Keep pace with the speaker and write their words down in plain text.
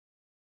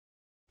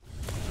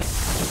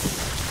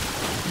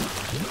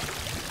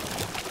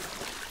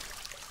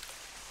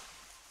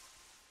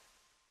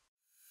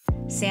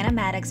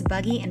Sani-Matic's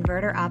Buggy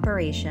Inverter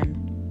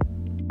operation.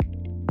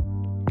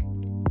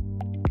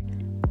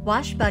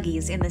 Wash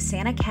buggies in the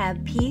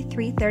SaniCab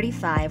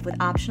P335 with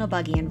optional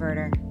Buggy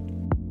Inverter.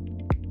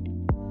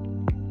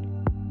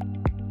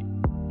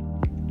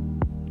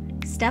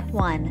 Step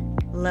 1.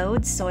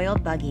 Load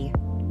soiled buggy.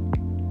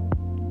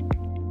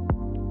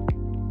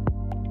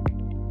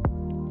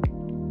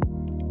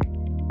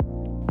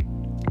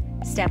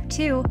 Step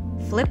 2.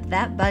 Flip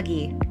that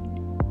buggy.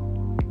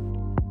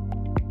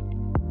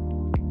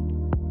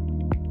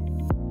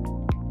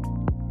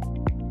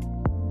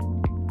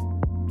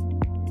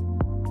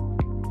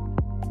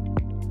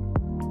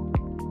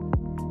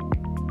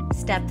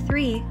 Step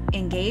 3.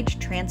 Engage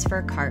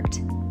transfer cart.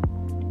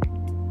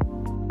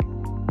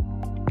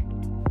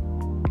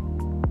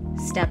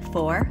 Step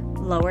 4.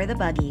 Lower the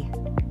buggy.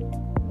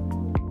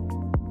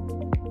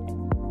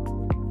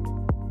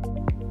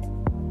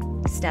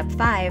 Step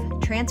 5.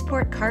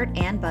 Transport cart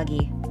and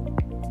buggy.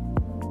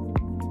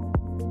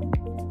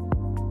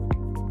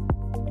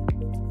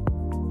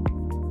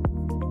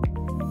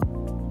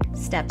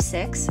 Step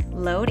 6.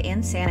 Load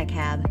in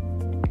SaniCab.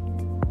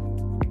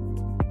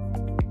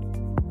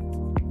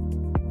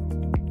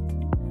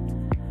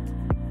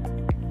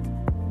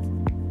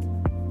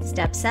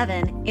 Step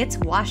 7. It's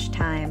wash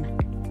time.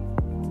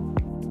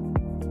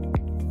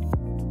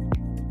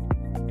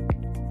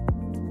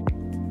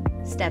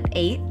 Step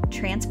 8.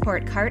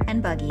 Transport cart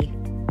and buggy.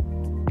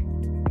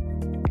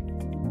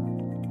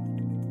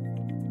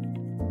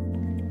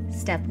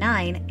 Step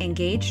 9.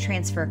 Engage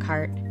transfer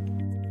cart.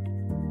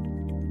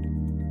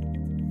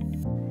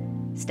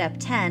 Step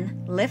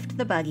 10. Lift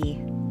the buggy.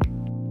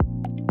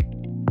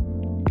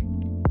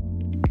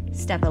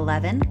 Step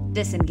 11.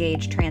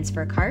 Disengage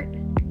transfer cart.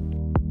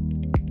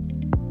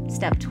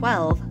 Step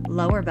 12.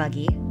 Lower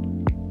buggy.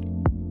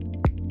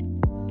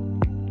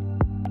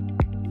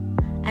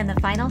 And the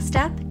final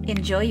step,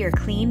 enjoy your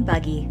clean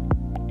buggy.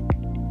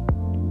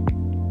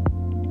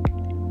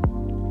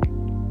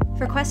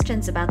 For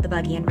questions about the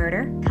Buggy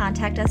Inverter,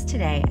 contact us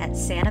today at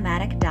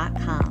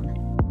sanimatic.com.